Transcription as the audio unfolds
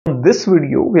this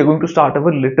video, we are going to start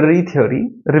our literary theory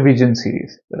revision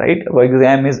series, right? Our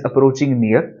exam is approaching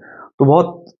near, तो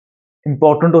बहुत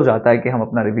important हो जाता है कि हम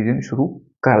अपना revision शुरू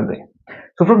कर दें.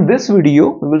 So from this video,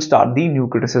 we will start the new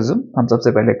criticism. हम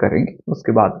सबसे पहले करेंगे,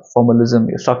 उसके बाद formalism,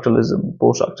 structuralism,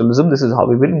 post-structuralism. This is how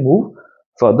we will move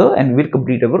further and we will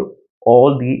complete our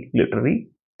all the literary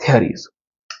theories.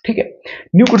 ठीक है?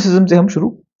 New criticism से हम शुरू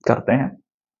करते हैं.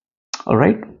 All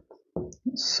right?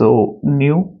 So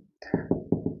new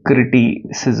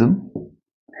criticism.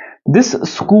 This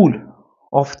school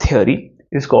of theory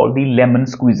is called the lemon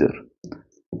squeezer.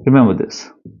 Remember this.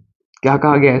 क्या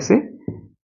कहा गया इसे?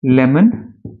 Lemon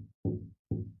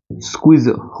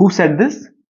squeezer. Who said this?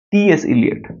 T.S.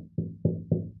 Eliot.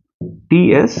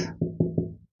 T.S.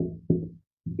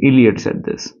 Eliot said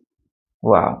this.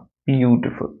 Wow,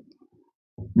 beautiful.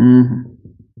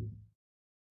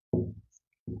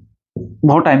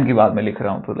 बहुत टाइम के बाद मैं लिख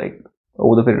रहा हूं तो like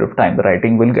over the period of time the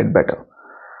writing will get better.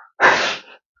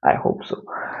 I hope so.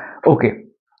 Okay,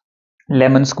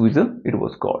 lemon squeezer it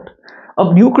was called.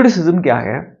 अब new criticism क्या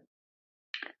है?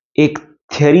 एक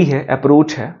थियरी है,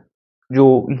 अप्रोच है जो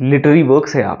लिटरेरी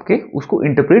वर्क्स है आपके, उसको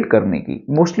इंटरप्रेट करने की.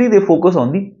 Mostly they focus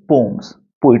on the poems,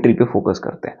 poetry पे फोकस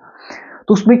करते हैं.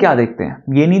 तो उसमें क्या देखते हैं?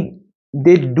 ये नहीं,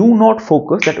 they do not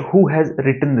focus that who has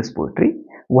written this poetry,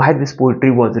 why this poetry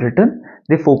was written.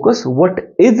 They focus what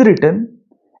is written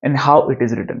and how it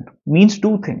is written. Means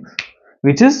two things,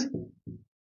 which is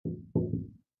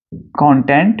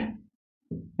content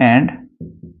and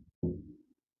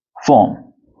form.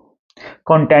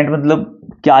 Content मतलब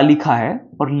क्या लिखा है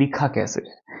और लिखा कैसे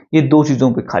है, ये दो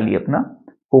चीजों पे खाली अपना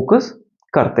फोकस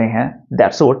करते हैं.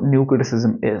 That's what new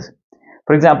criticism is.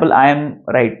 For example, I am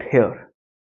right here,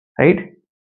 right?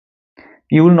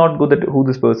 You will not go that who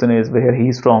this person is, where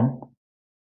he is from.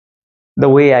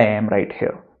 The way I am right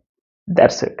here.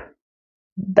 That's it.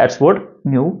 That's what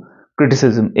new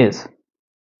criticism is.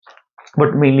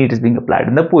 But mainly it is being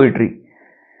applied in the poetry.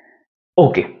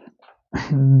 Okay.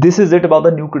 This is it about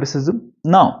the new criticism.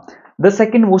 Now, the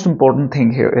second most important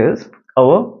thing here is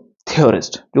our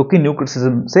theorist, जो कि new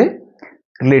criticism से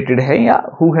related है या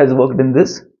who has worked in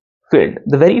this field.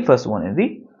 The very first one is the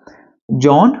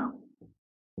John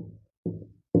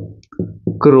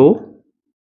Crowe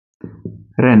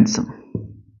Ransom.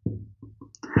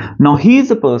 Now he is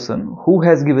a person who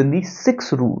has given the 6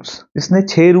 rules. इसने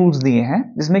 6 rules दिए हैं,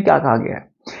 जिसमें क्या कहा गया है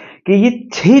कि ये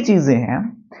 6 चीजें हैं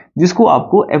जिसको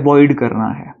आपको अवॉइड करना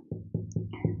है.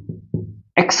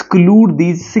 Exclude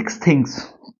these 6 things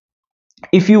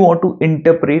if you want to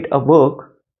interpret a work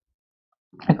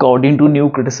according to new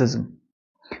criticism.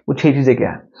 वो 6 चीजें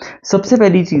क्या है? सबसे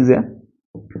पहली चीज है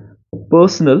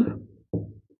personal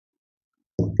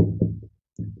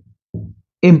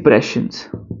impressions.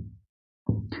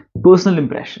 Personal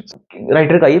impression.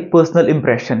 Writer का ये पर्सनल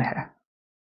इंप्रेशन है,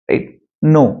 right?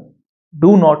 No,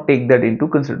 do not take that into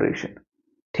consideration.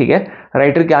 ठीक है,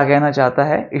 राइटर क्या कहना चाहता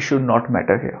है, it should not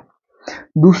matter here.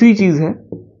 दूसरी चीज है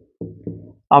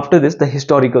after this the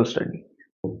historical study.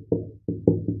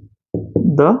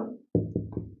 The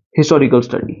historical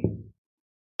study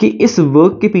कि इस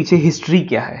वर्क के पीछे हिस्ट्री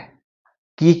क्या है,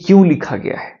 कि ये क्यों लिखा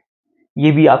गया है,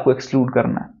 ये भी आपको एक्सक्लूड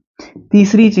करना है.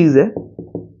 तीसरी चीज है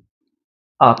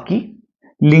आपकी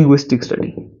लिंग्विस्टिक स्टडी.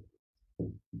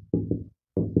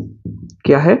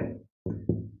 क्या है?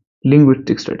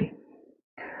 Linguistic study.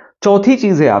 चौथी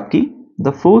चीज है आपकी,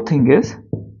 the fourth thing is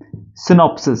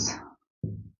synopsis.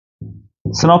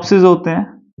 Synopsis होते हैं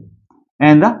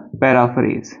एंड द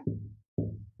पैराफ्रेज.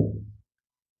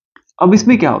 अब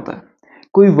इसमें क्या होता है,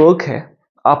 कोई वर्क है,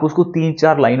 आप उसको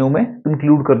 3-4 लाइनों में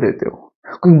कंक्लूड कर देते हो.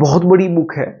 कोई बहुत बड़ी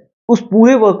बुक है, उस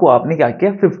पूरे वर्क को आपने क्या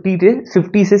किया,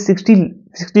 50 से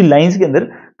 60 लाइंस के अंदर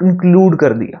कंक्लूड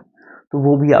कर दिया. तो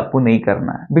वो भी आपको नहीं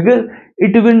करना है, because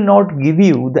it will not give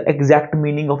you the exact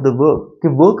meaning of the work, कि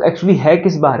वर्क एक्चुअली है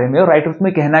किस बारे में और राइटर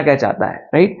उसमें कहना क्या चाहता है,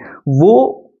 राइट? वो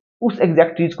उस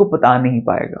एग्जैक्ट चीज को बता नहीं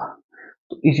पाएगा.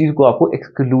 तो इस चीज को आपको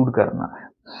एक्सक्लूड करना है.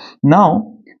 Now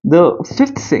the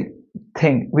fifth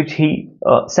thing which he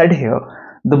said here,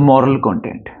 the moral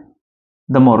content.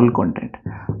 The moral content,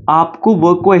 आपको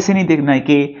वर्क को ऐसे नहीं देखना है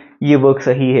कि ये वर्क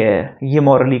सही है, ये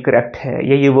मॉरली करेक्ट है,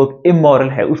 या ये वर्क इमोरल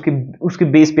है, उसके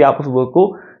बेस पे आप उस वर्क को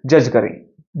जज करें.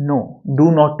 No, do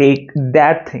not take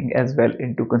that thing as well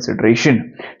into consideration.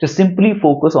 Just simply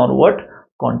focus on what?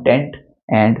 Content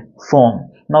and form.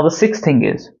 Now the sixth thing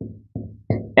is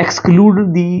exclude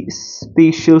the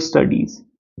special studies.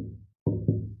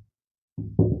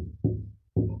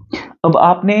 अब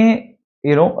आपने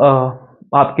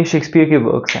आपके शेक्सपियर के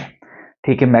वर्क्स हैं,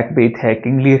 ठीक है, मैकबेथ है,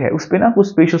 किंग लीयर है, उस पे ना कुछ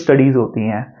स्पेशल स्टडीज होती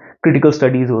हैं, क्रिटिकल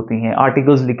स्टडीज होती हैं,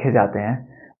 आर्टिकल्स लिखे जाते हैं,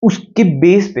 उसके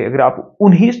बेस पे अगर आप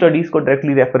उन्हीं स्टडीज को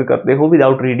डायरेक्टली रेफर करते हो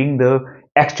without reading the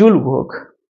actual work,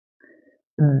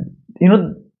 you know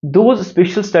those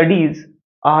special studies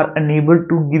are unable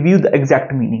to give you the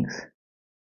exact meanings.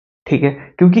 ठीक है,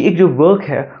 क्योंकि एक जो वर्क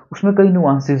है उसमें कई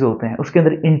नुआंसेस होते हैं, उसके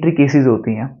अंदर इंट्रिकेसीज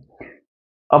होती हैं।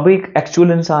 अब एक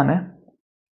एक्चुअल इंसान है,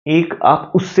 एक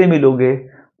आप उससे मिलोगे,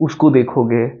 उसको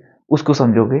देखोगे, उसको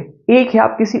समझोगे, एक है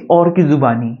आप किसी और की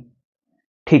जुबानी।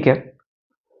 ठीक है,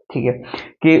 ठीक है,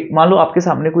 कि मान लो आपके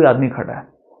सामने कोई आदमी खड़ा है,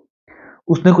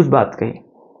 उसने कुछ बात कही,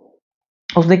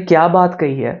 उसने क्या बात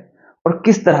कही है और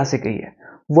किस तरह से कही है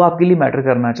वो आपके लिए मैटर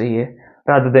करना चाहिए,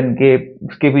 रादर देन के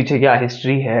उसके पीछे क्या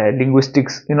हिस्ट्री है,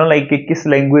 लिंग्विस्टिक्स, लाइक किस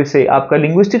लैंग्वेज से आपका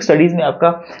लिंग्विस्टिक स्टडीज में आपका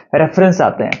रेफरेंस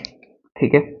आते हैं।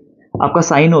 ठीक है, आपका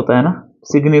साइन होता है ना,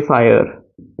 सिग्निफायर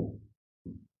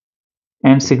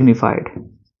एंड सिग्निफाइड।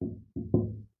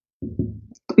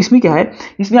 तो इसमें क्या है,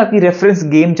 इसमें आपकी रेफरेंस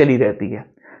गेम चली रहती है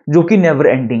जो कि नेवर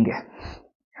एंडिंग है,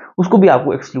 उसको भी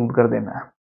आपको एक्सक्लूड कर देना है।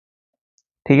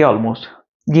 ठीक है, ऑलमोस्ट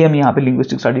ये हम यहाँ पे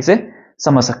लिंग्विस्टिक स्टडी से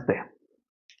समझ सकते हैं।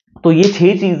 तो ये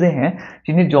 6 चीजें हैं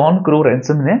जिन्हें जॉन क्रो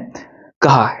रैंसम ने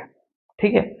कहा है।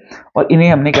 ठीक है, और इन्हें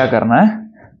हमने क्या करना है,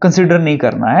 कंसिडर नहीं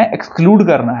करना है, एक्सक्लूड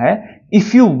करना है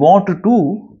if you want to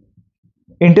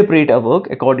interpret a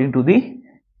work according to the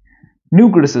new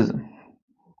criticism.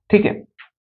 ठीक है,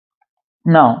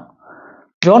 नाउ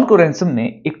जॉन क्रो रैंसम ने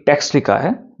एक टेक्स्ट लिखा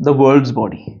है, द वर्ल्ड्स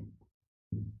बॉडी।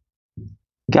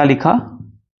 क्या लिखा,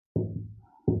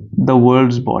 द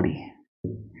वर्ल्ड्स बॉडी।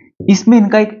 इसमें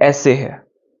इनका एक ऐसे है,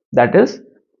 that is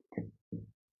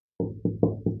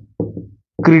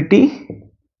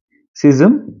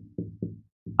criticism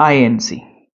INC.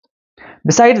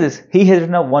 Besides this, he has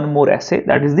written one more essay,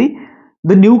 that is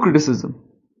the new criticism.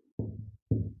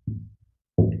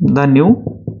 The new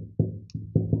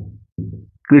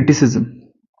criticism,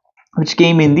 which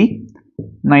came in the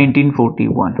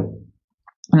 1941.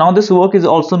 Now this work is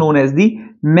also known as the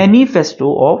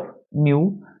manifesto of new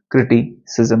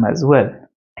criticism as well.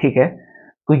 ठीक है,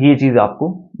 तो ये चीज आपको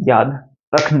याद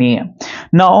रखनी है।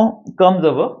 Now comes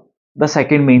over the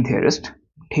second main theorist।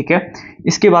 ठीक है,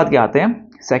 इसके बाद क्या आते हैं,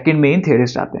 सेकेंड मेन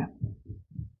थियरिस्ट आते हैं,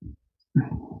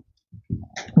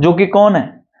 जो कि कौन है,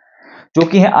 जो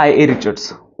कि है I.A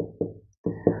रिचर्ड्स।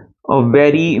 और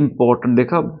वेरी इंपॉर्टेंट,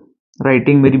 देखा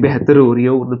राइटिंग मेरी बेहतर हो रही है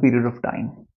over the period of time,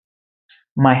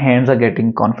 my hands are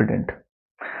getting confident.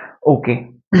 Okay,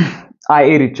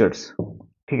 I.A Richards.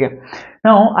 ठीक है,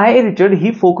 now I.A Richard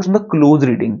he focus on the close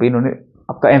reading पे इन्होंने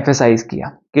आपका एम्फेसाइज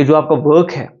किया कि जो आपका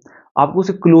वर्क है आपको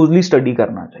उसे क्लोजली स्टडी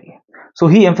करना चाहिए। सो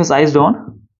ही एम्फेसाइज्ड ऑन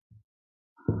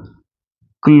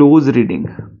क्लोज रीडिंग।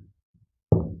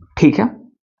 ठीक है,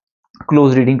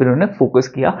 क्लोज रीडिंग पर उन्होंने फोकस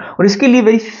किया, और इसके लिए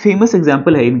वेरी फेमस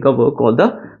एग्जांपल है इनका work called the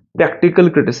practical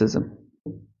criticism.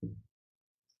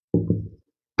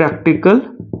 Practical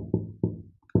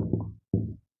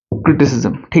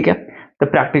criticism, ठीक है, the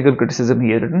practical criticism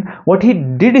he written. What he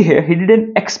did here, he did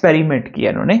an experiment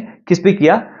किया इन्होंने, किस पे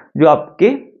किया, जो आपके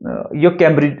योर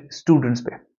कैम्ब्रिज स्टूडेंट्स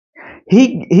पे।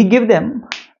 ही give them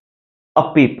a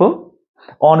paper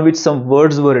on which some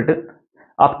words were written,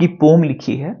 आपकी पोम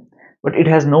लिखी है, but it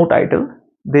has no title,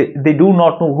 they do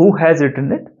not know who has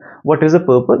written it, what is the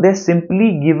purpose, they're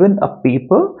simply given a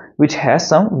paper which has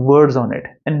some words on it,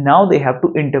 and now they have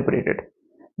to interpret it.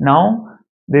 Now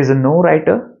there is no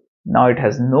writer, now it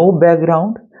has no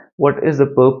background, what is the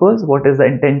purpose, what is the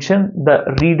intention, the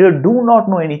reader do not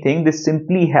know anything, they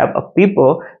simply have a paper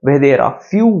where there are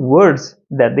few words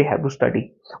that they have to study,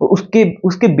 और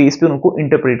उसके base पे उनको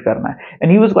interpret करना है।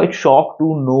 And he was quite shocked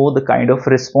to know the kind of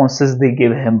responses they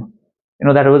give him,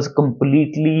 that was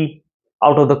completely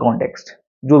out of the context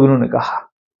जो भी उन्होंने कहा।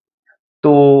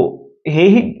 तो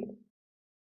he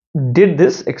did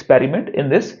this experiment in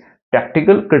this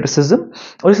practical criticism,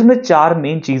 और इसमें 4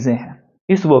 मेन चीजें हैं,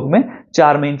 इस वर्क में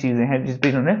 4 मेन चीजें हैं जिस पे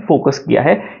इन्होंने फोकस किया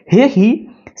है। Here he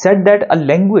said that a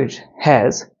language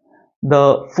has the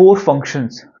 4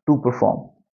 functions to perform,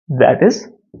 that is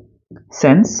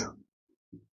sense,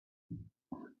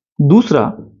 दूसरा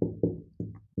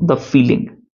the feeling,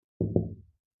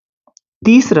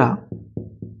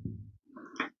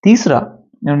 तीसरा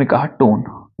इन्होंने कहा टोन,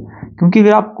 क्योंकि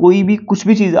अगर आप कोई भी कुछ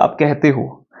भी चीज आप कहते हो,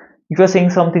 if you are saying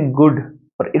something good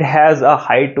or it has a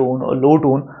high tone or low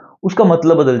tone, उसका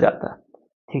मतलब बदल जाता है।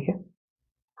 ठीक है,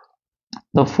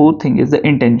 the fourth thing is the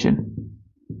intention,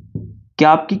 क्या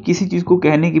आपकी किसी चीज को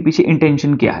कहने के पीछे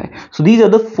इंटेंशन क्या है। So these are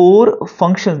the 4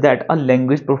 functions that a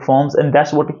language performs, and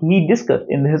that's what he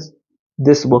discussed in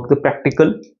this work, the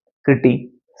practical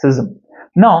criticism.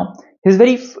 Now his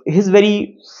very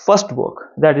first work,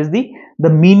 that is the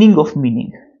meaning of meaning,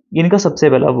 ये इनका सबसे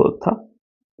पहला work था,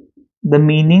 the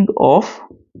meaning of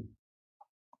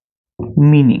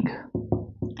meaning.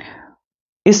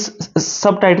 Its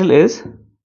subtitle is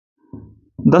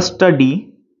the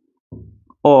study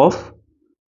of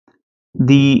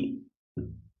the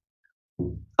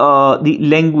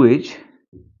language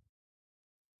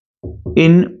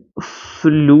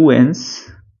influence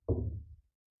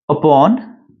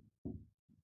upon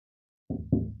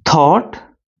thought,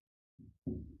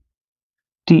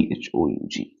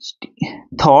 THOUGHT,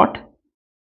 thought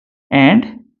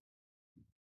and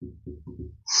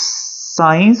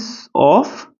science of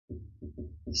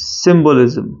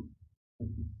symbolism.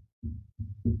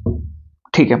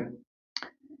 ठीक है,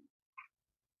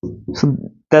 so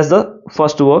that's the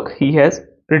first work he has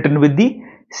written with the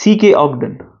C.K.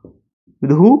 Ogden.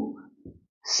 With who?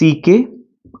 C.K.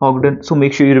 Ogden. So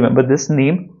make sure you remember this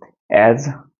name as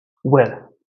well,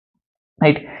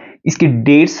 right? इसके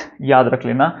dates याद रख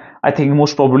लेना. I think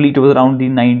most probably it was around the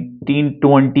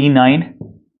 1929.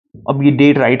 अब ये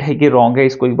date right है कि wrong है,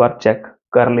 इसको एक बार चेक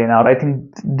कर लेना. और I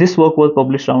think this work was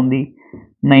publish around the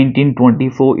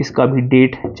 1924. इसका भी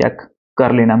डेट चेक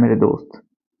कर लेना मेरे दोस्त,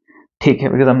 ठीक है,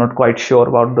 because I am not quite sure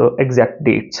about the exact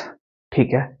dates.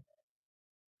 ठीक है,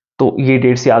 तो ये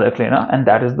डेट्स याद रख लेना. And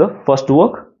that is the first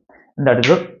work and that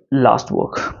is the last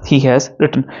work he has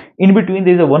written. In between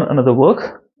their is one another work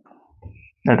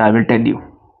that I will tell you,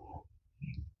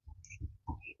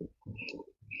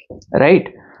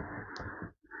 right?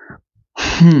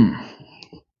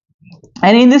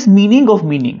 And in this meaning of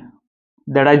meaning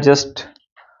that I just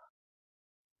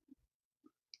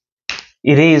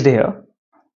erased here,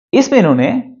 इसमें इन्होंने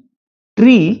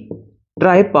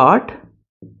ट्राइपार्ट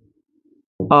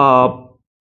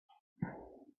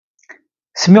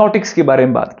सिम्योटिक्स के बारे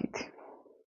में बात की थी,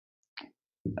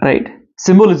 right?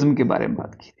 Symbolism के बारे में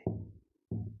बात की थी,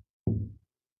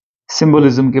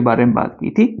 सिंबोलिज्म के बारे में बात की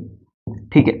थी.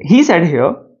 ठीक है, he said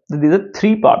here these are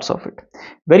three parts of it.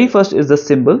 Very first is the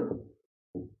symbol.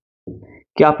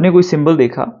 कि आपने कोई सिंबल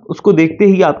देखा, उसको देखते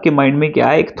ही आपके माइंड में क्या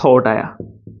आया? एक थॉट आया.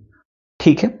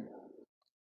 ठीक है,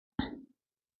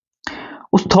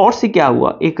 उस थॉट से क्या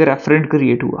हुआ? एक रेफरेंट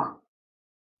क्रिएट हुआ.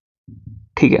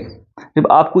 ठीक है, जब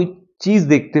आप कोई चीज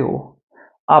देखते हो,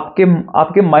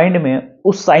 आपके माइंड में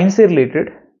उस साइन से रिलेटेड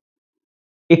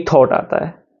एक थॉट आता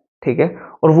है. ठीक है,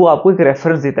 और वो आपको एक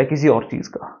रेफरेंस देता है किसी और चीज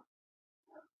का,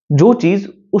 जो चीज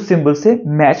उस सिंबल से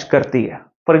मैच करती है.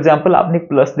 फॉर एग्जाम्पल, आपने एक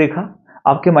प्लस देखा,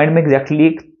 आपके माइंड में एग्जैक्टली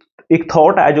एक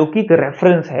थॉट आया जो कि एक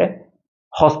रेफरेंस है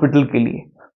हॉस्पिटल के लिए,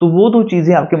 तो वो दो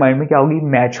चीजें आपके माइंड में क्या होगी?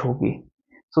 मैच होगी.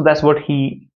 So that's what he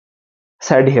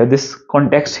said here. This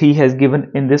context he has given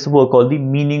in this work called the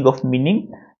meaning of meaning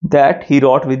that he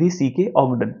wrote with the C.K.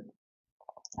 Ogden.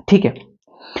 ठीक है,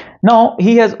 now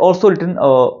he has also written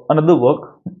another work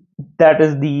that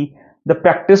is the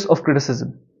practice of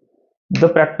criticism. The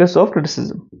practice of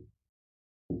criticism.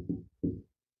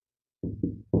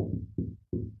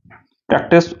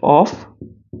 Practice of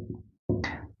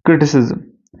criticism.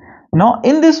 Now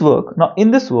in this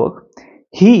work,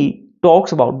 he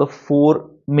talks about the four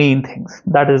main things.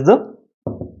 That is the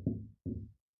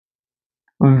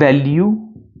value,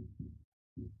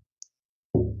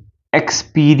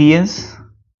 experience,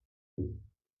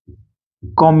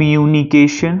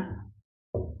 communication,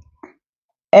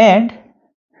 and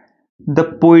the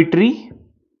poetry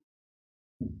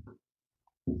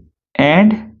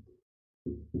and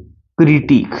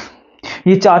critique.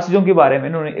 ये चार चीजों के बारे में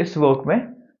इन्होंने इस work में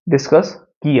discuss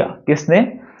किया. किसने?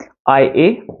 I.A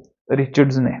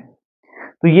रिचर्ड्स ने.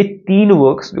 तो ये तीन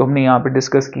वर्क्स जो हमने यहाँ पे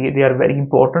डिस्कस किए, they are very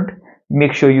important.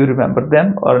 Make sure you remember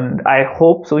them, और I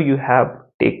hope so you have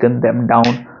taken them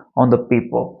down on the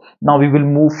paper. Now we will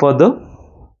move further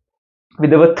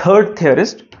with our third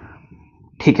theorist.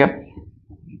 ठीक है,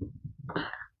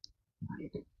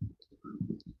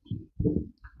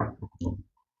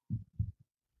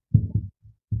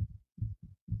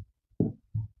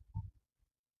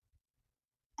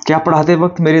 क्या पढ़ाते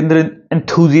वक्त मेरे अंदर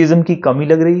एंथुजियाज्म की कमी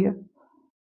लग रही है?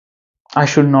 I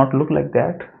should not look like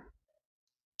that.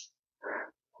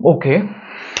 Okay.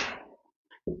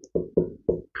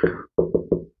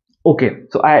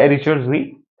 So I.A Richards we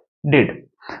did.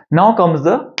 Now comes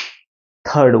the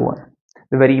third one,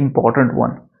 the very important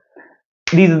one.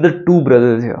 These are the two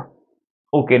brothers here.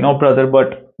 Okay, no brother,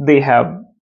 but they have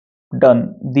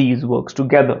done these works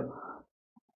together.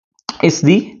 It's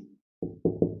the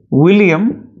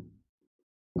William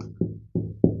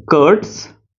Kurtz,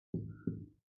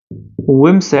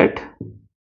 Wimsatt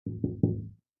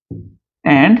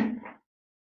and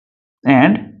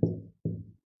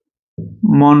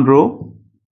Monroe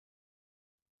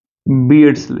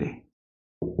Beardsley.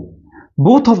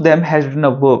 Both of them has written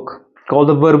a work called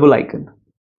the verbal icon.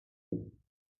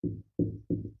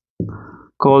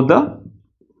 called the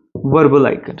verbal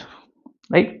icon,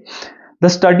 right? The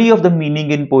study of the meaning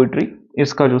in poetry,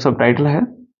 इसका जो सब title है,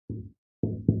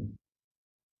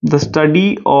 the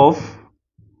study of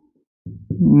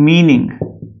meaning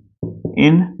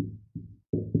in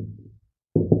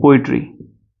poetry,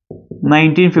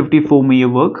 1954 में ये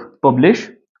work publish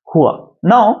हुआ.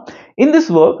 Now in this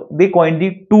work they coined the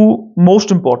two most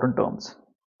important terms.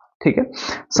 ठीक है,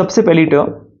 सबसे पहली term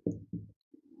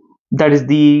that is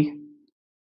the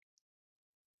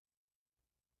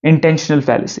intentional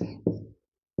fallacy.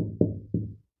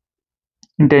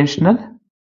 Intentional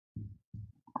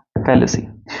fallacy.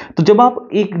 तो जब आप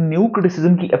एक न्यू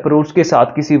क्रिटिसिज्म की अप्रोच के साथ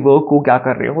किसी वर्क को क्या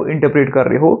कर रहे हो, इंटरप्रेट कर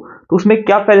रहे हो, तो उसमें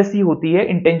क्या फैलेसी होती है?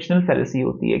 इंटेंशनल फैलेसी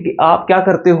होती है. कि आप क्या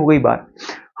करते हो, कई बार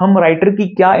हम राइटर की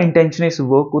क्या इंटेंशन है इस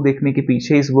वर्क को देखने के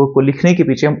पीछे, इस वर्क को लिखने के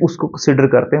पीछे, हम उसको कंसिडर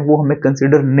करते हैं. वो हमें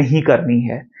कंसिडर नहीं करनी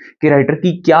है कि राइटर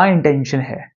की क्या इंटेंशन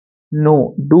है.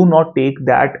 No, do not take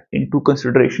that into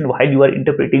consideration while you are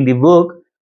interpreting the work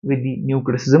with the new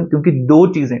criticism. क्योंकि दो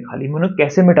चीजें खाली, मैं उन्हें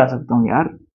कैसे मिटा सकता हूं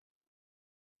यार?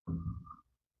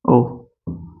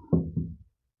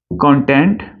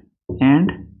 Content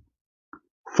and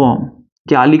form.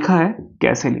 क्या लिखा है,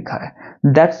 कैसे लिखा है,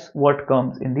 that's what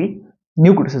comes in the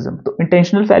new criticism. तो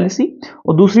इंटेंशनल फैलेसी.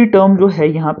 और दूसरी टर्म जो है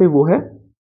यहां पे वो है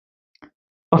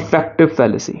अफेक्टिव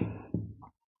फैलेसी.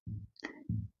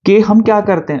 कि हम क्या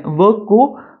करते हैं, वर्क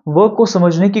को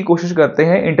समझने की कोशिश करते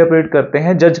हैं, इंटरप्रेट करते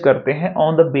हैं, जज करते हैं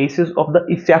on the basis of the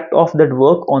effect of that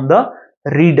work on the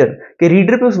reader. कि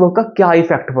रीडर पे उस वर्क का क्या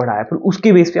इफेक्ट पड़ा है, फिर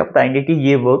उसके बेस पे आप बताएंगे कि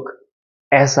ये वर्क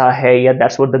ऐसा है या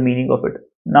that's what the meaning of it.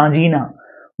 ना जी ना,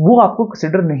 वो आपको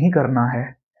कंसिडर नहीं करना है.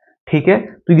 ठीक है,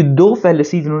 तो ये दो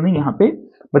फैलेसीज इन्होंने यहां पे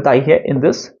बताई है in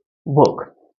this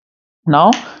work.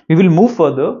 Now we will move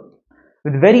further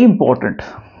with very important,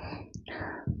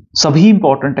 सभी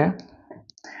इंपॉर्टेंट है,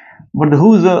 but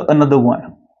who is another one.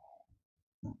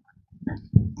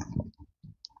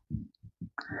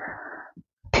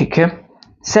 ठीक है,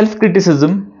 सेल्फ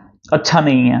क्रिटिसिज्म अच्छा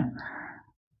नहीं है,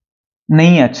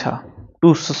 नहीं है अच्छा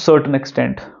टू सर्टेन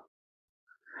एक्सटेंट.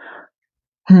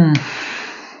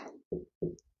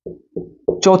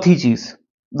 चौथी चीज,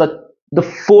 the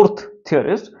fourth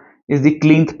theorist is the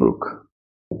क्लींथ book.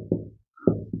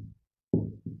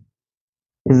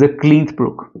 Is the Cleanth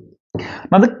Brook.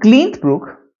 Now the Cleanth Brook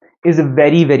is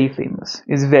very famous.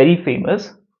 Is very famous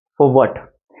for what?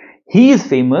 He is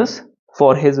famous for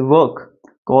his work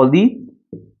called the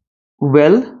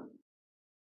well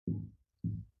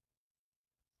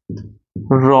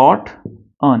wrought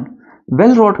urn.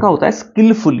 Well wrought का होता है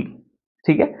skillfully.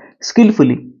 ठीक है,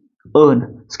 skillfully urn,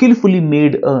 skillfully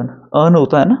made urn. Urn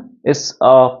होता है ना, is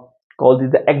called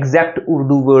the exact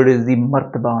Urdu word is the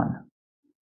martaban.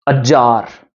 A jar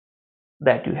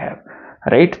that you have,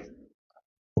 right?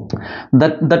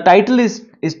 The title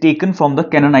is taken from the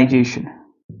canonization.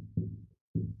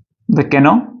 The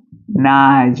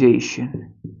canonization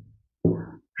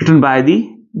written by the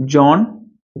John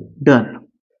Donne.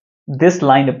 This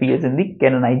line appears in the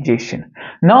canonization.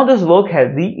 Now this work has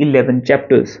the 11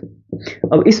 chapters.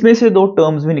 अब इसमें से दो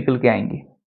terms भी निकल के आएंगी,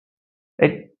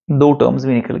 right? दो terms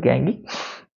भी निकल के आएंगी.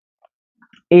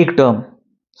 एक term,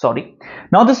 sorry.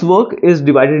 Now this work is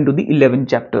divided into the 11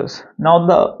 chapters. Now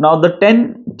the 10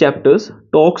 chapters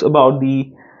talks about the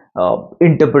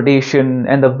interpretation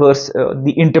and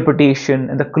the interpretation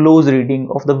and the close reading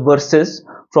of the verses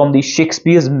from the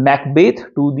Shakespeare's Macbeth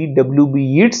to the W.B.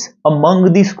 Yeats among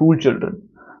the school children.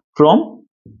 From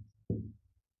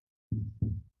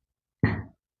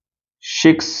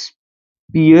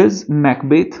Shakespeare's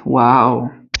Macbeth. Wow,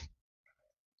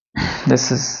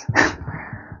 this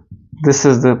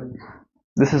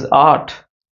is art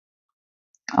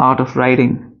of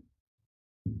writing.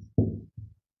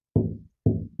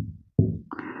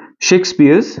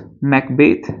 Shakespeare's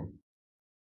Macbeth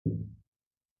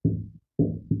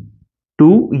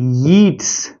to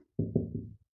Yeats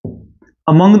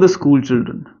among the school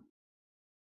children.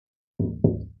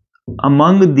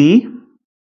 Among the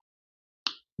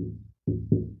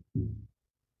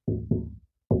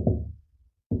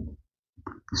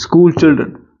school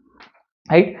children,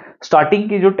 right? Starting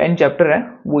की जो 10 chapter है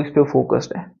वो इस पे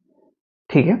focused है.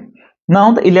 ठीक है,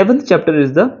 now the 11th chapter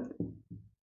is the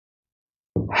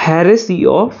heresy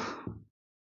of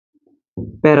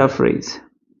paraphrase.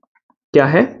 क्या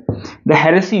है? The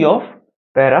heresy of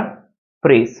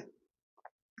paraphrase.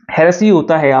 Heresy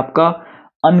होता है आपका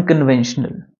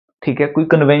अनकन्वेंशनल. ठीक है, कोई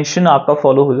कन्वेंशन आपका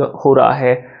फॉलो हो रहा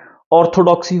है.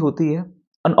 ऑर्थोडॉक्सी होती है,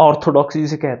 अनऑर्थोडॉक्सी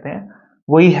जिसे कहते हैं,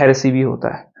 वही हेरेसी भी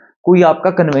होता है. कोई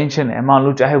आपका कन्वेंशन है, मान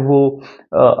लो चाहे वो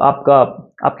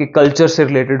आपके कल्चर से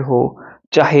रिलेटेड हो,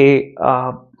 चाहे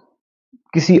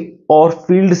किसी और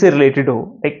फील्ड से रिलेटेड हो,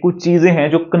 लाइक कुछ चीजें हैं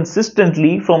जो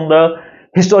consistently from the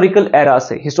historical era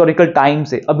से, हिस्टोरिकल टाइम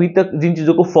से अभी तक जिन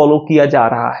चीजों को फॉलो किया जा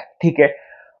रहा है, ठीक है,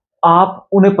 आप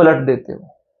उन्हें पलट देते हो,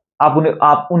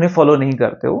 आप उन्हें फॉलो नहीं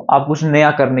करते हो, आप कुछ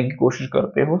नया करने की कोशिश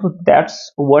करते हो, so that's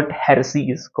what heresy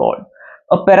is called.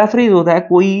 अब पैराफ्रेज होता है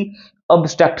कोई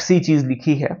अब्स्ट्रैक्ट सी चीज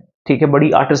लिखी है, ठीक है,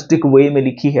 बड़ी आर्टिस्टिक वे में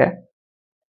लिखी है,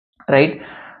 राइट,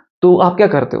 तो आप क्या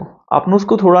करते हो, आपने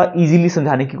उसको थोड़ा इजीली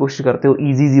समझाने की कोशिश करते हो,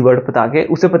 इजी इजी वर्ड बता के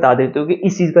उसे बता देते हो कि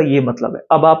इस चीज का ये मतलब है।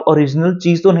 अब आप ओरिजिनल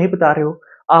चीज तो नहीं बता रहे हो,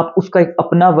 आप उसका एक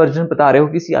अपना वर्जन बता रहे हो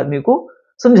किसी आदमी को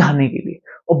समझाने के लिए।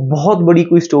 और बहुत बड़ी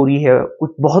कोई स्टोरी है,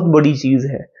 कुछ बहुत बड़ी चीज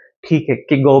है, ठीक है,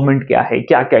 कि गवर्नमेंट क्या है,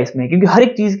 क्या क्या इसमें है, क्योंकि हर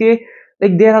एक चीज के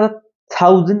like there are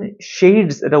 1000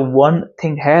 shades that one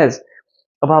thing has.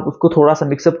 अब आप उसको थोड़ा सा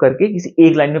मिक्सअप करके किसी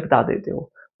एक लाइन में बता देते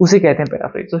हो, उसे कहते हैं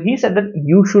paraphrase. So he said that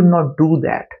you should not do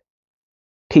that,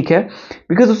 ठीक है,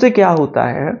 बिकॉज उससे क्या होता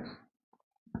है,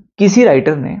 किसी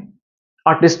राइटर ने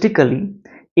आर्टिस्टिकली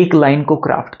एक लाइन को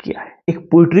क्राफ्ट किया है, एक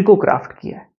पोइट्री को क्राफ्ट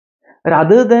किया है,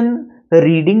 rather than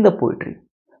reading the poetry,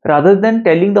 rather than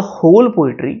telling the whole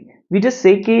poetry, we just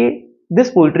say कि this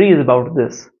poetry is about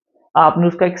this. आपने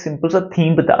उसका एक सिंपल सा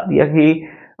थीम बता दिया कि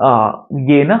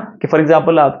ये ना, कि फॉर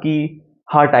एग्जाम्पल आपकी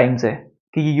हार्ड टाइम्स है,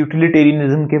 कि ये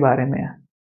यूटिलिटेरियनिज्म के बारे में है,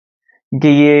 कि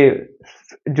ये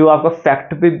जो आपका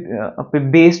फैक्ट पे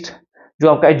बेस्ड जो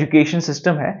आपका एजुकेशन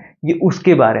सिस्टम है, ये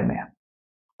उसके बारे में है,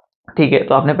 ठीक है,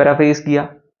 तो आपने पैराफ्रेज किया।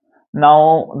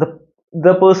 Now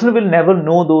the person will never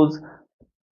know those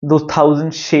 1000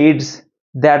 shades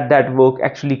that work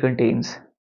actually contains,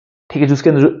 ठीक है, जिसके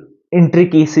अंदर जो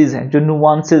इंट्रिकेसीज हैं, जो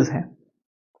नुआंसेस हैं,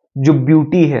 जो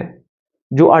ब्यूटी है,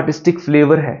 जो आर्टिस्टिक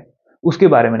फ्लेवर है, उसके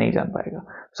बारे में नहीं जान पाएगा।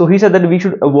 सो he said that we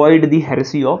should avoid the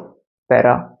heresy of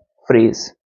paraphrase,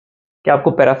 कि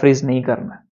आपको पैराफ्रेज नहीं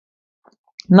करना है।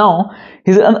 Now,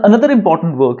 his another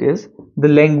important work is the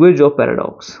language of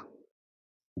paradox.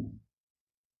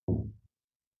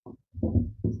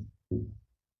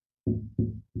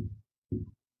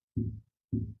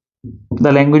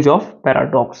 The language of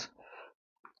paradox.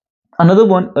 Another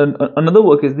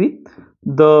work is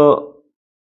the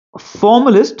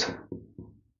formalist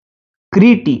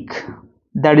critique.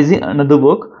 That is another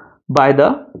work by the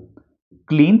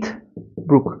Cleanth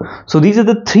Brooks. So these are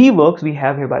the three works we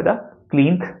have here by the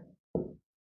Cleanth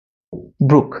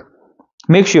Brooks.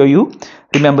 Make sure you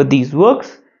remember these works,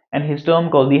 and his term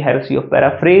called the heresy of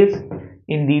paraphrase,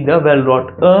 in the well wrought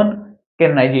urn,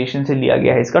 canonisation से लिया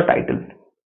गया है इसका title,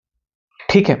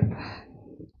 ठीक है,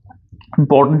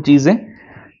 important चीजें,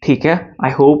 ठीक है।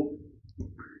 I hope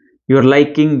you are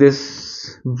liking this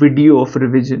video of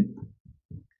revision.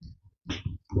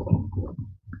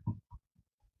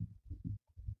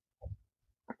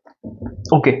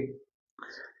 Okay,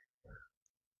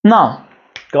 now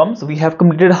comes, we have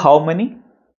completed how many?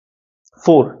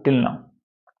 4 till now.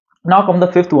 Now come the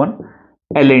fifth one,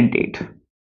 Tate.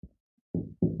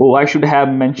 Oh, I should have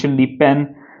mentioned the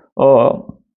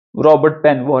Robert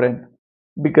Penn Warren,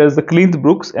 because the Cleanth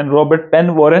Brooks and Robert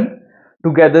Penn Warren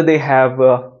together they have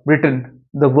written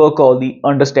the work called the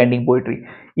Understanding Poetry.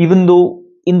 Even though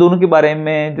इन दोनों के बारे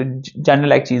में जो जानने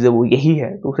लायक चीज है वो यही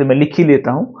है, तो उसे मैं लिख ही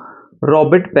लेता हूं,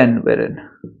 Robert Penn Warren.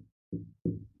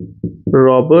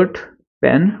 Robert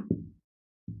Penn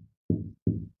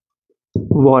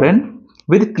Warren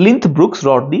with Cleanth Brooks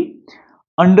wrote the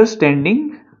Understanding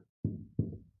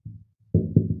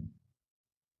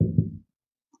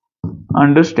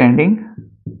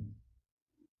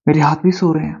मेरे हाथ भी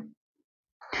सो रहे हैं,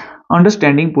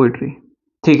 अंडरस्टैंडिंग पोइट्री,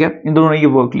 ठीक है, इन दोनों ने ये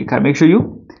वर्क लिखा है, make sure you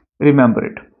remember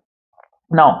it.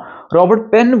 Now Robert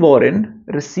pen Warren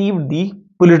received the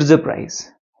Pulitzer prize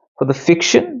for the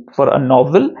fiction, for a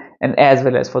novel, and as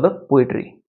well as for the poetry,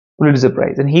 Pulitzer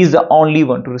prize, and he is the only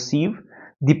one two receive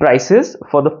the prices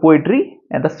for the poetry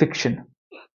and the fiction,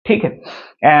 ठीक है,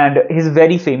 and his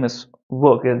very famous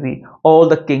work is the all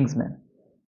the Kingsman.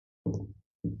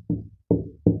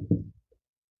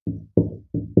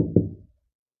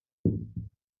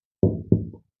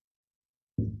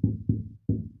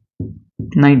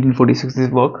 this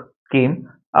work came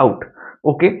out.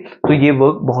 Okay, तो ये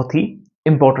work बहुत ही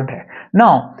important है।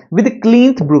 Now with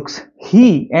Cleanth Brooks,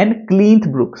 he and Cleanth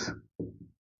Brooks,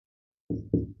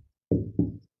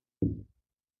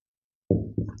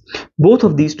 both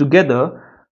of these together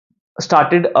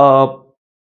started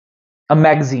a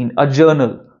magazine, a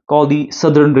journal called the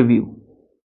Southern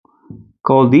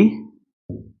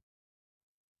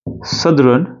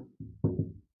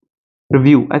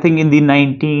Review, I think in the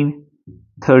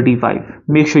 1935.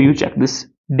 Make sure you check this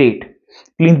date.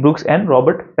 Cleanth Brooks and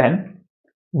Robert Penn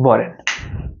Warren,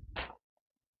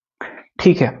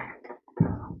 ठीक है।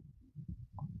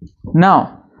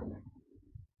 Now,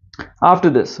 after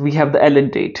this, we have the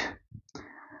Ellen Tate.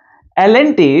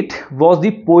 Ellen Tate was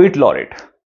the poet laureate.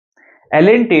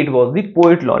 Ellen Tate was the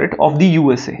poet laureate of the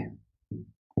USA.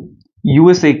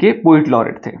 USA के poet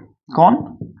laureate थे. कौन?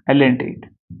 Ellen Tate.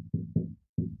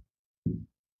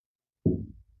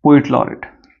 Poet laureate.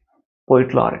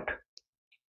 Poet laureate.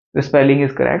 The spelling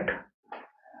is correct.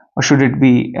 Or should it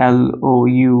be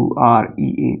Loureate?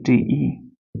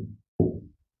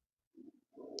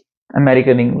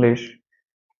 American English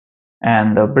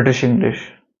and British English.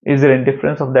 Is there any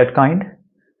difference of that kind?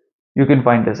 You can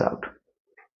find this out.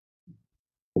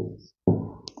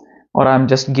 Or I'm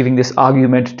just giving this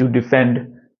argument to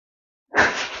defend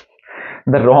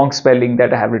the wrong spelling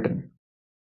that I have written.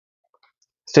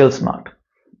 Still smart.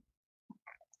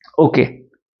 Okay.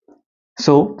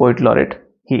 So, poet laureate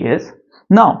he is.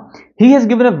 Now, he has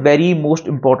given a very most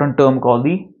important term called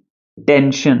the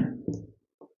tension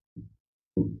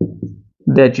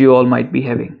that you all might be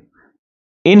having.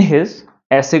 In his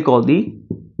essay called the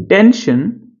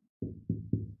tension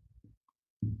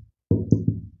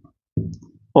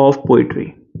of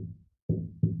poetry.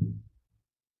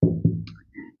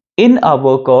 In a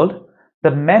work called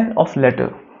The Men of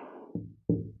Letter.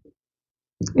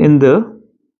 In the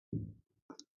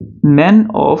Men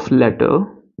of Letter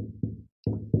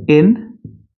in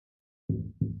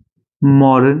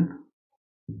Modern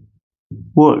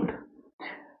World.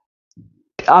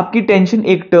 आपकी tension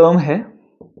एक term है,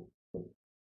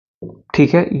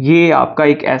 ठीक है, ये आपका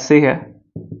एक ऐसे है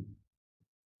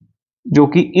जो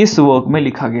कि इस वर्क में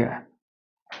लिखा गया है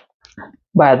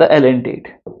by the Elon TET.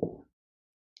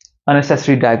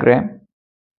 Unnecessary diagram,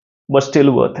 but still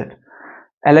worth it.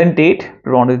 Ellen Tate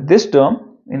propounded this term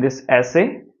in this essay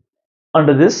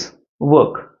under this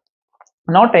work.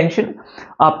 Now tension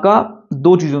आपका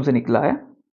दो चीजों से निकला है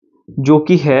जो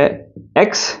कि है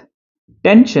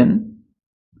extension,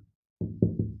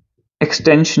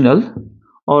 extensional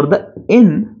और the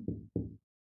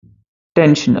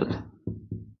intentional.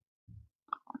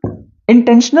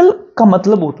 Intentional का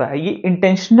मतलब होता है, ये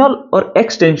intentional और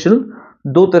extensional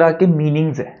दो तरह के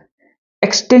मीनिंग्स है.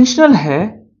 एक्सटेंशनल है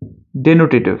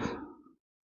डेनोटेटिव,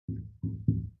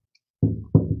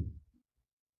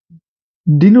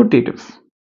 डिनोटेटिव,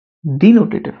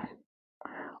 डिनोटेटिव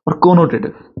और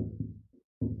connotative.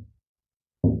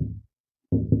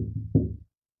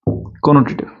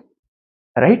 Connotative,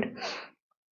 right.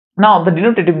 Now the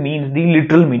denotative means the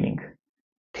literal meaning.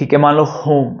 ठीक है, मान लो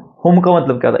होम. होम का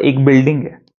मतलब क्या था? एक बिल्डिंग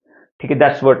है. ठीक है,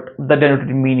 that's what the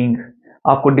denotative meaning.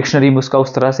 आपको डिक्शनरी में उसका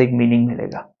उस तरह से एक मीनिंग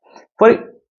मिलेगा. For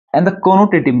and the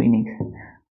connotative meaning,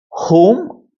 home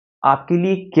आपके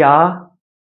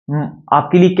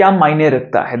लिए क्या मायने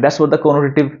रखता है, that's what the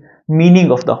connotative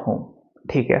meaning of the home.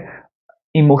 ठीक है,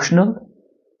 emotional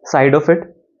side of it.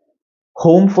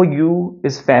 Home for you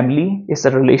is family, it's a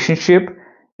relationship,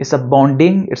 it's a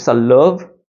bonding, it's a love.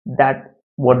 That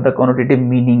what the connotative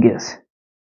meaning is.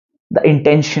 The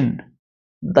intention,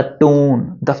 the tone,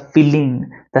 the feeling,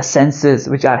 the senses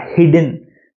which are hidden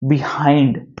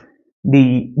behind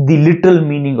the literal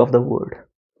meaning of the word.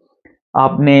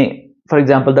 आपने for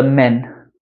example the men,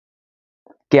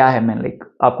 क्या है men? like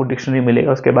आपको dictionary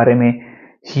मिलेगा उसके बारे में,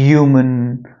 human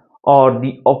और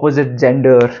the opposite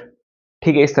gender.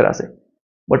 ठीक है, इस तरह से.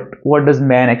 but what does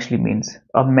man actually means?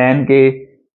 a man के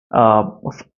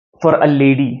for a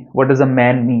lady what does a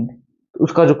man mean?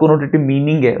 उसका जो कोनोटेटिव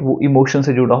मीनिंग है वो इमोशन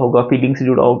से जुड़ा होगा, फीलिंग से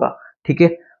जुड़ा होगा. ठीक है,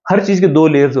 हर चीज के दो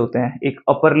लेयर्स होते हैं, एक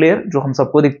अपर लेयर जो हम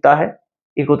सबको दिखता है,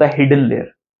 एक होता है hidden layer.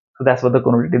 So that's what the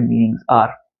connotative meanings are.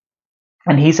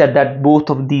 And he said that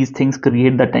both of these things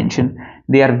create the tension.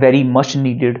 They are very much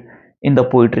needed in the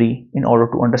poetry in order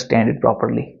to understand it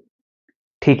properly.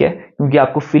 ठीक है, क्योंकि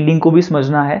आपको feeling को भी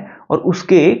समझना है और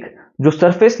उसके एक जो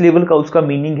सरफेस लेवल का उसका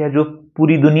मीनिंग है जो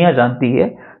पूरी दुनिया जानती है,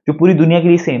 जो पूरी दुनिया के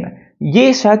लिए सेम है,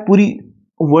 ये शायद पूरी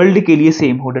वर्ल्ड के लिए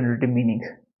सेम हो. डेनोटेटिव मीनिंग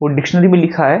वो डिक्शनरी में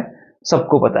लिखा है,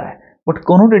 सबको पता है. बट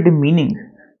कोनोटेटिव मीनिंग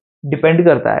डिपेंड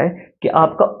करता है कि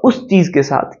आपका उस चीज के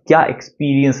साथ क्या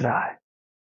एक्सपीरियंस रहा है.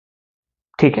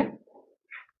 ठीक है,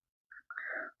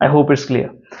 I hope it's clear.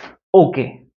 Okay,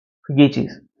 ये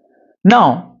चीज.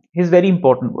 Now his very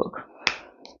important work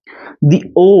the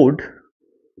odd,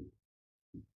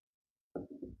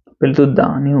 पहले तो दा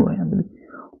नहीं हुआ है,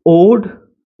 odd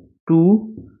to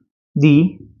the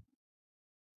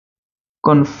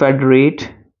Confederate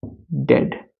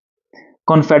dead.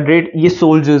 Confederate ये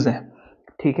सोल्जर्स हैं.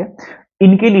 ठीक है,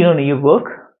 इनके लिए इन्होंने ये वर्क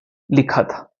लिखा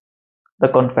था, the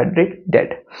Confederate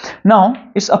dead. Now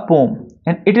it's a poem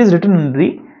and it is written in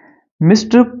the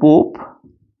mister pope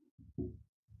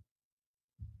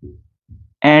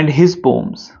and his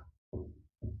poems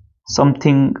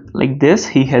something like this.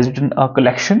 He has written a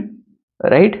collection,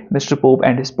 right? Mr. Pope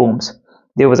and his poems.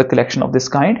 There was a collection of this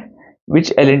kind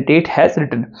which Ellen Tate has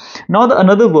written. Now the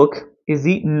another work is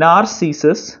the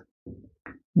Narcissus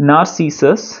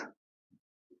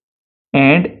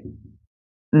and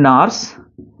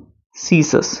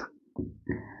Narcissus.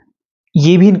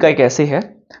 ये भी इनका एक ऐसे है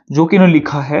जो कि इन्होंने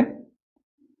लिखा है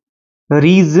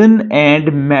रीजन एंड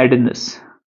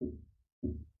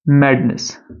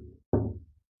मैडनेस।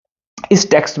 इस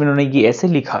टेक्स्ट में इन्होंने ये ऐसे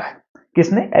लिखा है,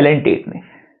 किसने? एलन टेट ने।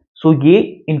 सो ये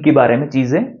इनके बारे में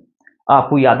चीजें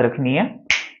आपको याद रखनी है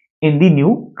in the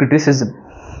new criticism.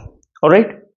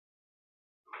 Alright,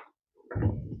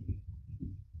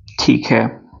 ठीक है।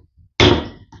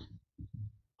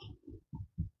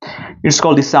 It's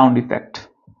called the sound effect.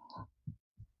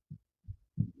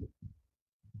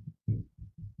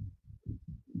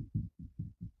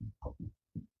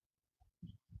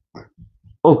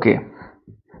 Okay,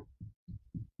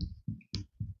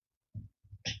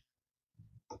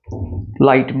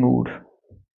 light mood,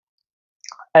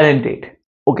 Ellen Tate.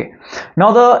 Okay,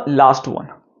 now the last one,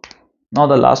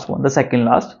 the second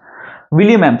last,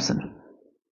 William Empson.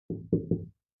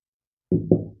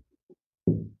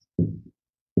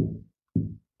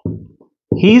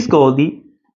 He is called the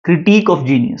Critique of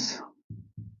Genius.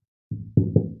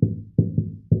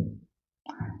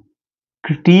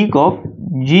 Critique of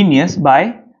Genius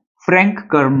by Frank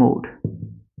Kermode.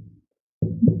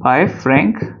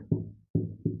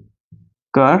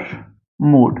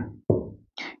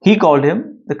 He called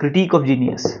him the Critique of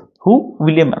Genius. Who?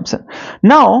 William Empson.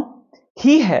 Now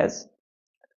he has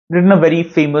written a very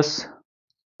famous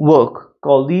work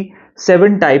called the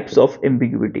 7 Types of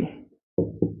Ambiguity.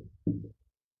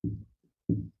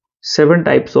 7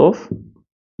 Types of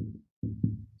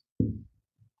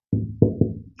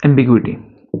Ambiguity.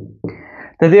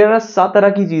 तो there are 7 तरह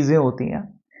की चीजें होती हैं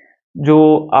जो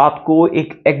आपको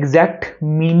एक exact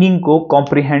meaning को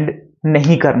कॉम्प्रिहेंड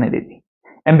नहीं करने देती।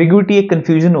 एम्बिग्विटी एक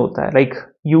कंफ्यूजन होता है, like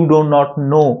you don't not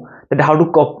know that how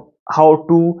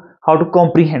to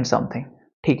comprehend something.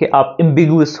 ठीक है, आप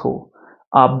एम्बिगुअस हो,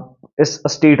 आप इस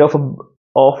state of a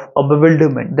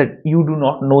bewilderment that you do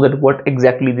not know that what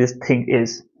exactly this thing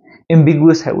is.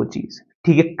 Ambiguous है वो चीज,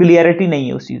 ठीक है, क्लियरिटी नहीं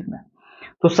है उस चीज में।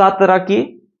 तो 7 तरह के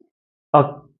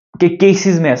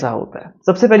केसेस में ऐसा होता है।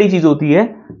 सबसे पहली चीज होती है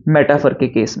मेटाफर के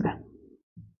केस में,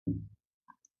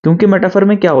 क्योंकि मेटाफर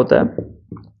में क्या होता है,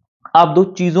 आप 2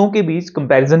 चीजों के बीच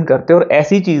कंपैरिजन करते हो और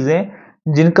ऐसी चीजें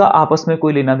जिनका आपस में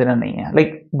कोई लेना देना नहीं है,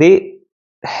 like they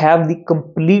have the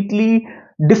completely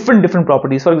different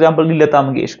properties. For example Lata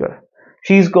Mangeshkar,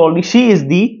 she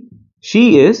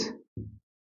is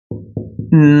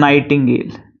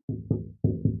Nightingale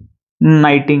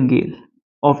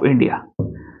of India.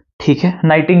 ठीक है,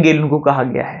 नाइटिंगेल उनको कहा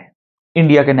गया है,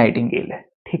 इंडिया के नाइटिंगेल है।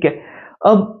 ठीक है,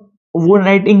 अब वो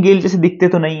नाइटिंगेल जैसे दिखते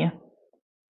तो नहीं है,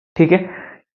 ठीक है,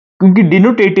 क्योंकि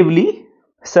डिनोटेटिवली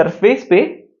सरफेस पे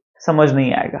समझ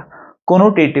नहीं आएगा,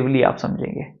 कोनोटेटिवली आप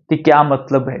समझेंगे कि क्या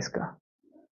मतलब है इसका।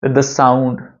 The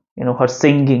sound, her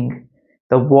singing,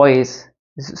 the voice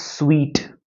is sweet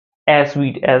as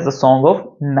the song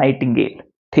of Nightingale.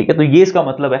 ठीक है, तो ये इसका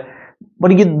मतलब है।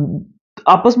 पर ये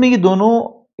आपस में ये दोनों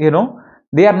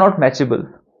दे आर नॉट मैचेबल,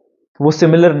 वो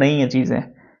सिमिलर नहीं है चीजें।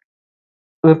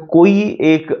 अगर कोई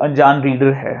एक अनजान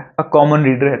रीडर है, अ कॉमन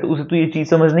रीडर है, तो उसे तो ये चीज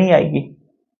समझ नहीं आएगी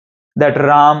that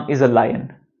Ram is a lion.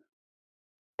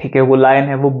 ठीक है, वो लायन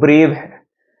है, वो ब्रेव है,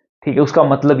 ठीक है, उसका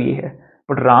मतलब ये है।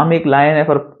 बट राम एक लायन है,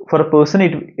 for a person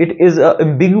it is a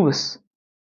ambiguous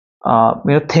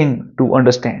thing to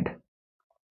understand.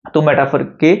 तो मेटाफर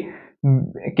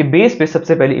के बेस पे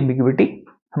सबसे पहले एम्बिगुइटी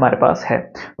हमारे पास है।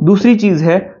 दूसरी चीज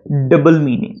है डबल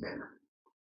मीनिंग।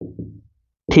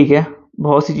 ठीक है,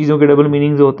 बहुत सी चीजों के डबल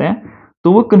मीनिंग्स होते हैं,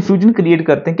 तो वो कंफ्यूजन क्रिएट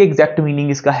करते हैं कि एग्जैक्ट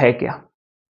मीनिंग इसका है क्या।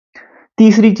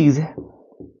 तीसरी चीज है,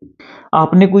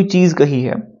 आपने कोई चीज कही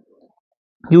है,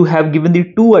 you have given the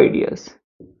 2 ideas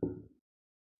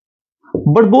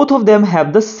but both of them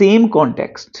have the same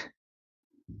context.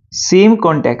 Same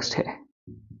context है,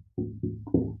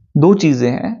 2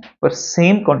 चीजें हैं पर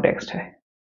सेम कॉन्टेक्स्ट है,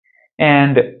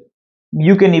 एंड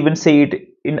यू कैन इवन से it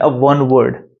in a 1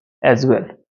 word as well.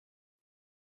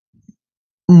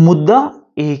 मुद्दा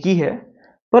एक ही है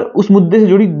पर उस मुद्दे से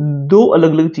जुड़ी 2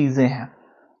 अलग अलग चीजें हैं।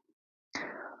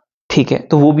 ठीक है,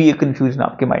 तो वो भी एक कंफ्यूजन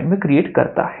आपके माइंड में क्रिएट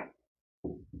करता है।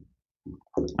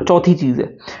 चौथी चीज है,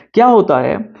 क्या होता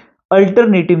है,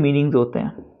 अल्टरनेटिव मीनिंग्स होते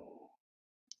हैं।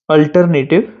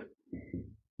 अल्टरनेटिव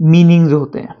मीनिंग्स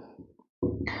होते हैं।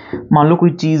 मान लो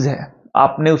कोई चीज है,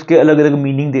 आपने उसके अलग अलग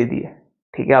मीनिंग दे दिए।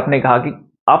 ठीक है, आपने कहा कि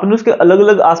आपने उसके अलग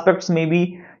अलग एस्पेक्ट्स में भी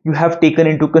you have taken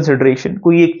into consideration.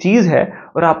 कोई एक चीज है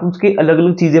और आप उसके अलग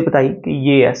अलग चीजें बताई कि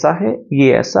ये ऐसा है,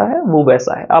 ये ऐसा है, वो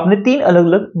वैसा है, आपने 3 अलग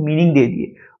अलग मीनिंग दे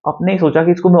दिए। आपने सोचा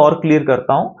कि इसको मैं और क्लियर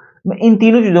करता हूं, मैं इन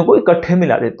तीनों चीजों को इकट्ठे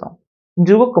मिला देता हूं, इन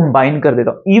चीजों को कंबाइन कर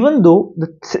देता हूं, even though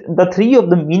the 3 of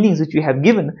the meanings which you have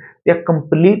given they are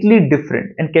completely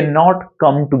different and can not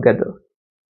come together,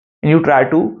 and you try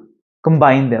to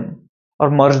combine them और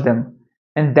मर्ज them,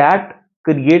 and that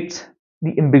creates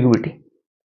the ambiguity.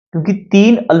 क्योंकि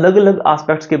 3 अलग अलग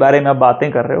aspects के बारे में आप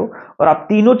बातें कर रहे हो और आप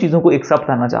तीनों चीजों को एक साथ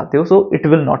बताना चाहते हो, so it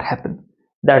will not happen.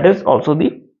 That is also the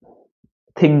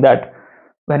thing that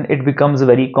when it becomes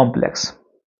very complex.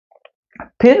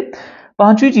 फिर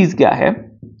 5वीं चीज क्या है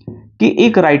कि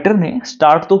एक राइटर ने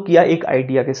स्टार्ट तो किया एक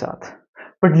आइडिया के साथ,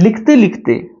 बट लिखते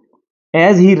लिखते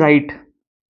एज ही राइट,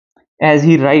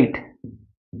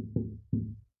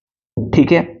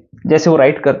 ठीक है, जैसे वो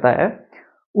राइट करता है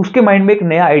उसके माइंड में एक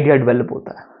नया आइडिया डेवलप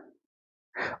होता है।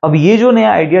 अब ये जो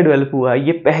नया आइडिया डेवलप हुआ है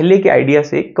ये पहले के आइडिया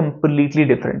से कंप्लीटली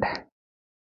डिफरेंट है।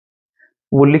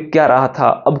 वो लिख क्या रहा था,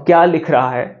 अब क्या लिख रहा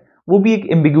है, वो भी एक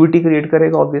एम्बिग्विटी क्रिएट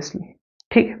करेगा ऑब्वियसली,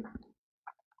 ठीक है।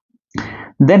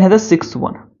 देन है the 6th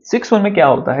one. 6th one में क्या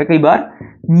होता है, कई बार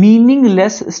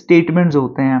मीनिंगलेस स्टेटमेंट्स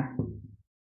होते हैं।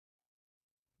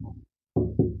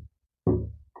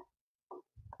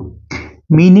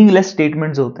 मीनिंगलेस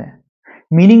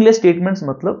स्टेटमेंट्स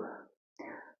मतलब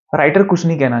राइटर कुछ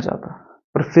नहीं कहना चाहता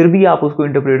पर फिर भी आप उसको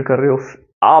इंटरप्रेट कर रहे हो,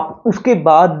 आप उसके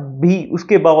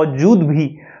बावजूद भी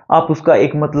आप उसका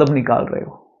एक मतलब निकाल रहे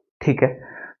हो, ठीक है।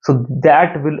 So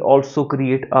that will also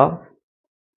create a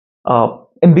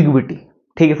ambiguity,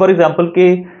 ठीक है। फॉर एग्जाम्पल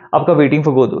के आपका वेटिंग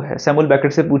फॉर गोडो है, सैमुअल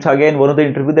बेकेट से पूछा गया in one of the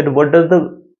interview that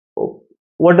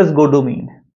what does गोडो mean,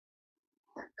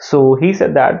 so he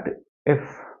said that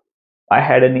if I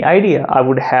had any idea, I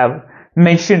would have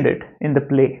mentioned it in the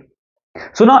play.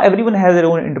 So now everyone has their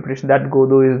own interpretation that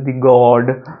Godot is the god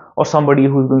or somebody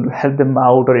who is going to help them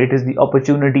out, or it is the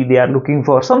opportunity they are looking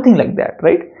for, something like that,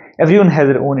 right? Everyone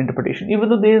has their own interpretation,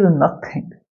 even though there is nothing.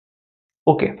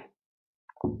 Okay.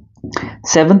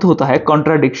 7th होता है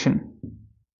contradiction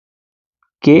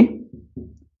के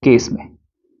case में,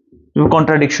 जो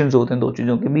contradictions होते हैं दो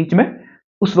चीजों के बीच में,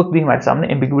 उस वक्त भी हमारे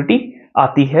सामने ambiguity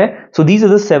आती है। So these are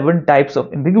the 7 types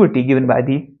of ambiguity given by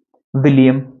the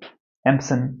William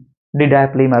Empson. Did I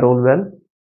play my role well?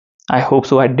 I hope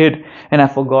so I did, and I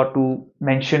forgot to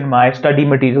mention my study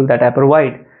material that I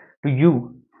provide to you.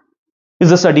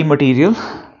 Is a study material,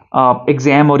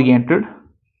 exam oriented,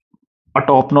 a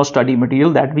top-notch study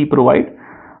material that we provide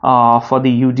for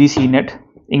the UGC NET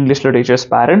English Literature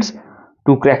aspirants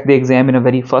to crack the exam in a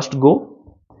very first go,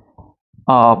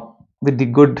 with the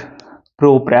good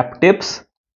pro prep tips,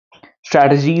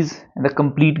 strategies, and the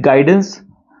complete guidance.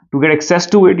 To get access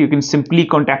to it, you can simply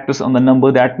contact us on the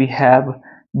number that we have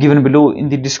given below in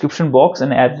the description box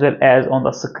and as well as on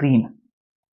the screen.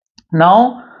 Now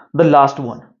the last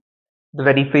one, the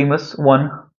very famous one,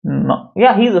 no,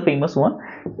 yeah, he's a famous one,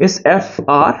 is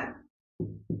F.R.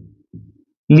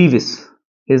 Leavis.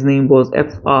 His name was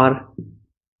F.R.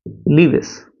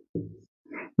 Leavis,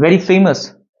 very famous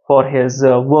for his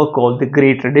work called The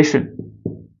Great Tradition.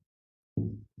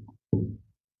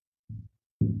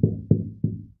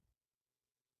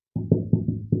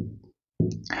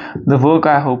 The work,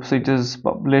 I hope so, it is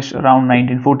published around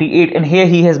 1948, and here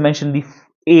he has mentioned the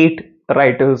 8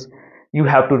 writers. You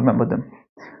have to remember them.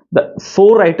 The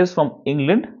 4 writers from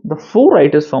England, the 4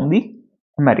 writers from the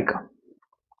America.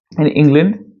 In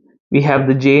England, we have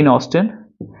the Jane Austen.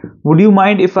 Would you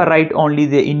mind if I write only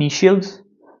the initials?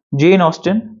 Jane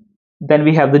Austen. Then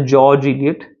we have the George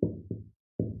Eliot,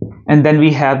 and then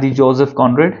we have the Joseph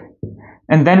Conrad,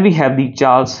 and then we have the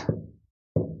Charles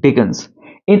Dickens.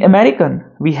 In American,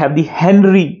 we have the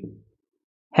Henry.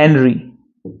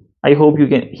 I hope you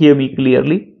can hear me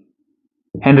clearly.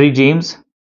 Henry James,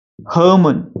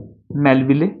 Herman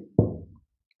Melville,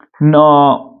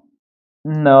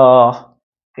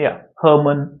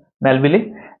 Herman Melville,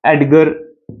 Edgar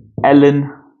Allan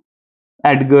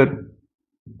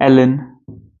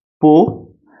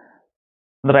Poe,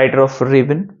 the writer of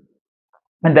Raven,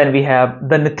 and then we have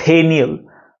the Nathaniel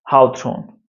Hawthorne.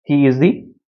 He is the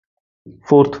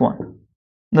 4th one.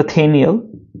 Nathaniel,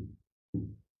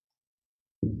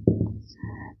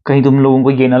 कहीं तुम लोगों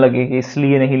को ये ना लगे कि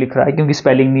इसलिए नहीं लिख रहा है क्योंकि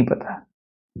स्पेलिंग नहीं पता।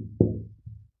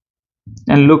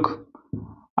 And look,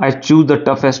 I choose the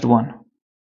toughest one,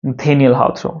 Nathaniel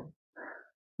Hawthorne,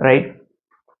 right?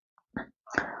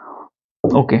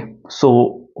 Okay, so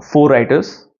 4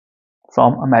 writers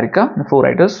from America and 4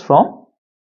 writers from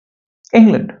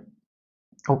England.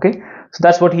 Okay, so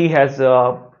that's what he has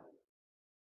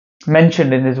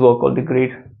mentioned in his work called The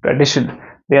Great Tradition,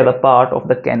 They are the part of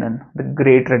the canon, the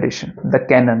great tradition. The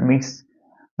canon means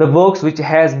the works which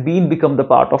has been become the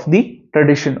part of the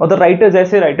tradition, or the writers,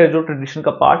 ऐसे writers जो tradition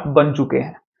का part बन चुके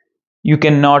हैं. You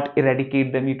cannot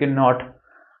eradicate them, you cannot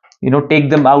take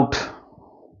them out.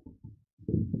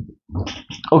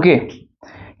 Okay,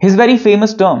 his very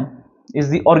famous term is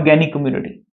the organic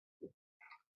community.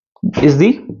 Is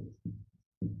the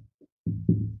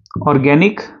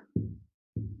organic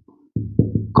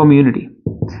community.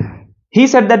 He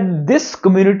said that this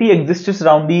community exists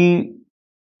around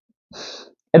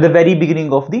at the very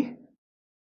beginning of the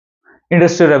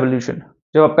industrial revolution.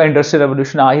 जब आपका industrial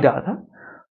revolution आ ही रहा था,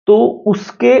 तो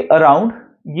उसके around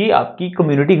ये आपकी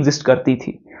community exist करती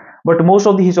थी. But most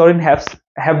of the historians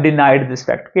have denied this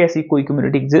fact कि ऐसी कोई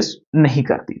community exist नहीं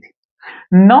करती थी.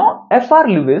 Now F.R.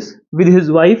 Leavis with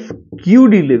his wife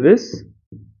Q.D. Leavis,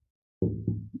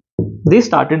 they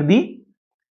started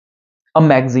a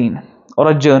magazine or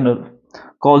a journal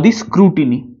called the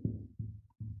Scrutiny,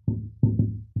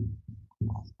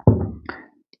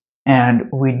 and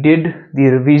we did the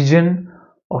revision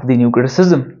of the new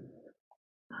criticism.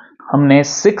 हमने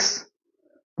 6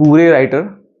 पूरे writer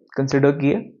consider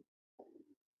किए.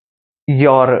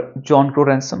 Your John Crowe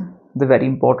Ransom, the very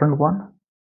important one.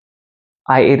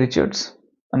 I.A Richards,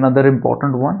 another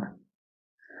important one.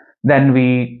 Then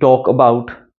we talk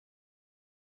about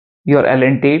your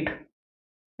Ellen Tate,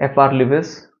 F.R.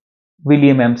 Leavis,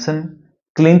 William Empson,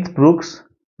 Cleanth Brooks,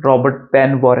 Robert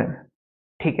Penn Warren.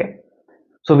 ठीक है.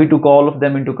 So we took all of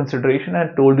them into consideration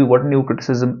and told you what new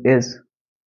criticism is.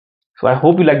 So I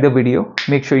hope you like the video.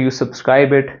 Make sure you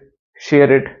subscribe it,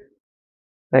 share it,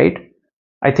 right?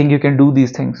 I think you can do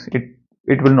these things.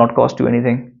 It will not cost you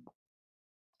anything.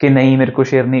 कि नहीं मेरे को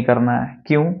share नहीं करना है.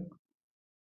 क्यों?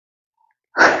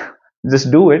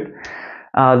 Just do it.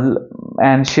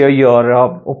 And share your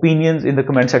opinions in the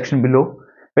comment section below.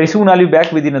 Very soon I'll be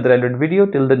back with another relevant video.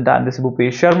 Till then, this is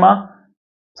Bhupesh Sharma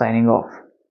signing off.